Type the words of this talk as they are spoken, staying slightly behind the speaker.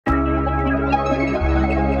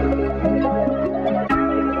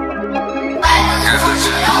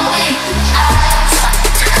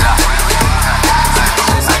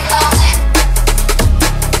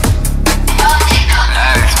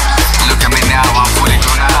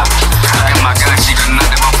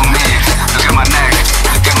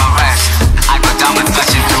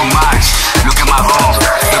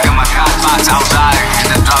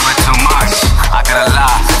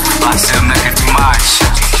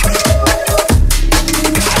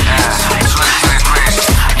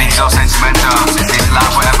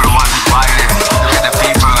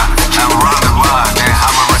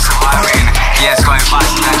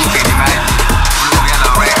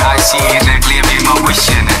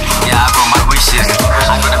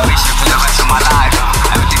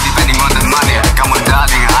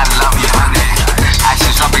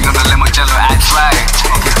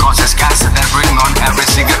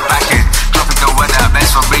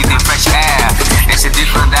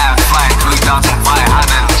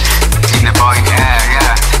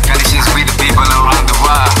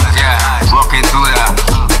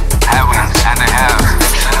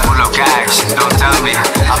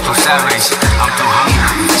savage. I'm too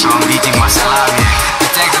hungry, so I'm eating my salami.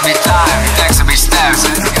 It takes a bit time, it takes a bit steps.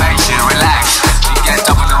 Patient, relax, you get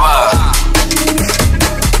top of the world.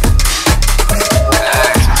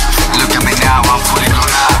 Hey, look at me now, I'm fully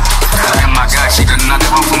grown up. Look at my girl, she got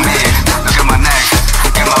nothing wrong for me. Look at my neck,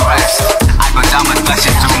 look at my rest. I go down and touch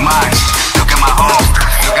it too much. Look at my home,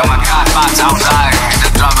 look at my car parts outside.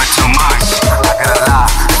 The drama too much. I gotta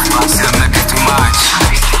laugh, but I'm still looking too much.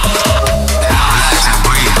 Relax and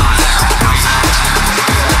breathe.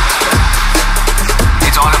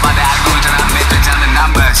 It's all about the algorithm and metrics and the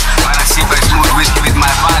numbers. When I sip a smooth whiskey with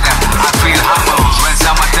my father, I feel humble. When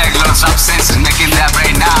someone takes lots of substances, making their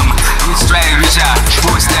brain numb. Who's straight richer,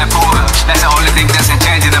 who's their poor? That's the only thing doesn't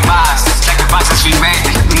change in the past. Sacrifices we made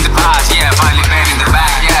in the past, yeah, finally paid in the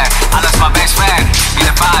back, yeah. I lost my best friend in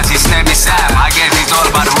the past, his name is Sam. I guess it's all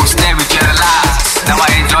about who stay with you last. Now I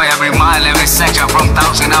enjoy every mile, every second, from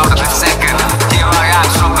 1,000 out of a second. Here I am,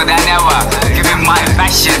 stronger than ever, giving my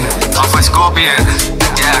passion of a scorpion.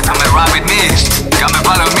 Yeah, come and ride with me, come and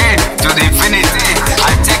follow me to the infinity.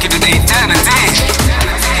 I take you to the eternity.